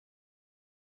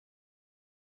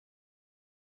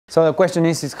So the question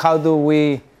is how do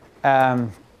we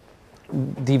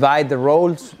divide the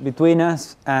roles between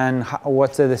us, and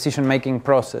what's the decision-making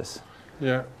process?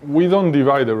 Yeah, we don't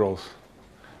divide the roles.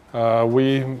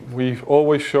 We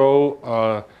always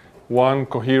show one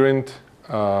coherent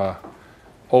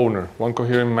owner, one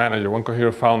coherent manager, one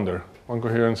coherent founder, one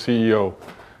coherent CEO.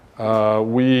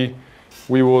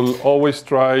 We will always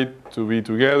try to be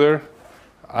together,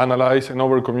 analyze, and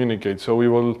over-communicate. So we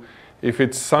will, if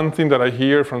it's something that I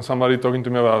hear from somebody talking to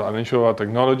me about an issue about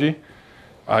technology,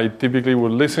 I typically will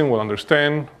listen, will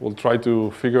understand, will try to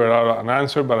figure out an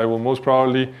answer, but I will most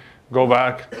probably go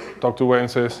back, talk to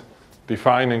Wences,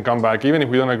 define, and come back. Even if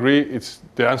we don't agree, it's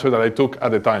the answer that I took at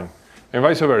the time, and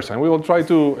vice versa. And we will try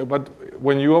to, but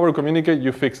when you over-communicate,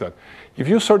 you fix that. If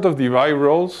you sort of divide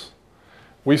roles,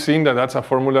 we've seen that that's a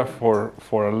formula for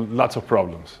lots of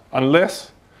problems.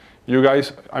 Unless you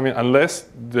guys, unless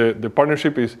the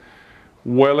partnership is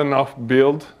well enough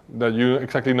built that you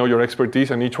exactly know your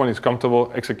expertise and each one is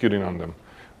comfortable executing on them.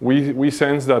 We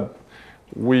sense that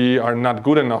we are not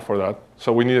good enough for that,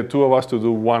 so we needed two of us to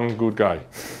do one good guy,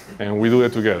 and we do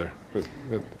it together.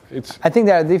 I think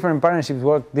there are different partnerships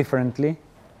work differently,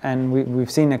 and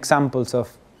we've seen examples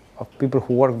of people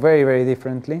who work very, very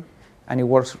differently, and it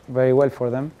works very well for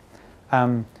them.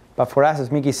 But for us, as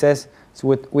Mickey says,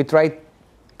 so we try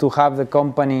to have the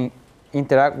company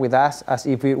interact with us as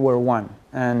if it were one.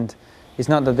 And it's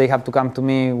not that they have to come to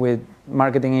me with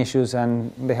marketing issues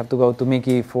and they have to go to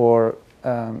Mickey for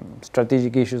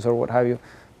strategic issues or what have you.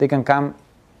 They can come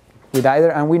with either,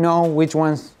 and we know which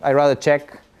ones I rather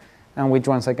check and which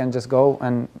ones I can just go,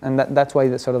 and that's why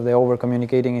the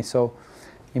over-communicating is so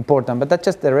important. But that's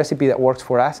just the recipe that works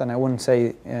for us, and I wouldn't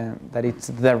say that it's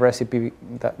the recipe.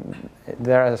 That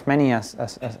there are as many as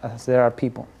there are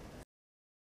people.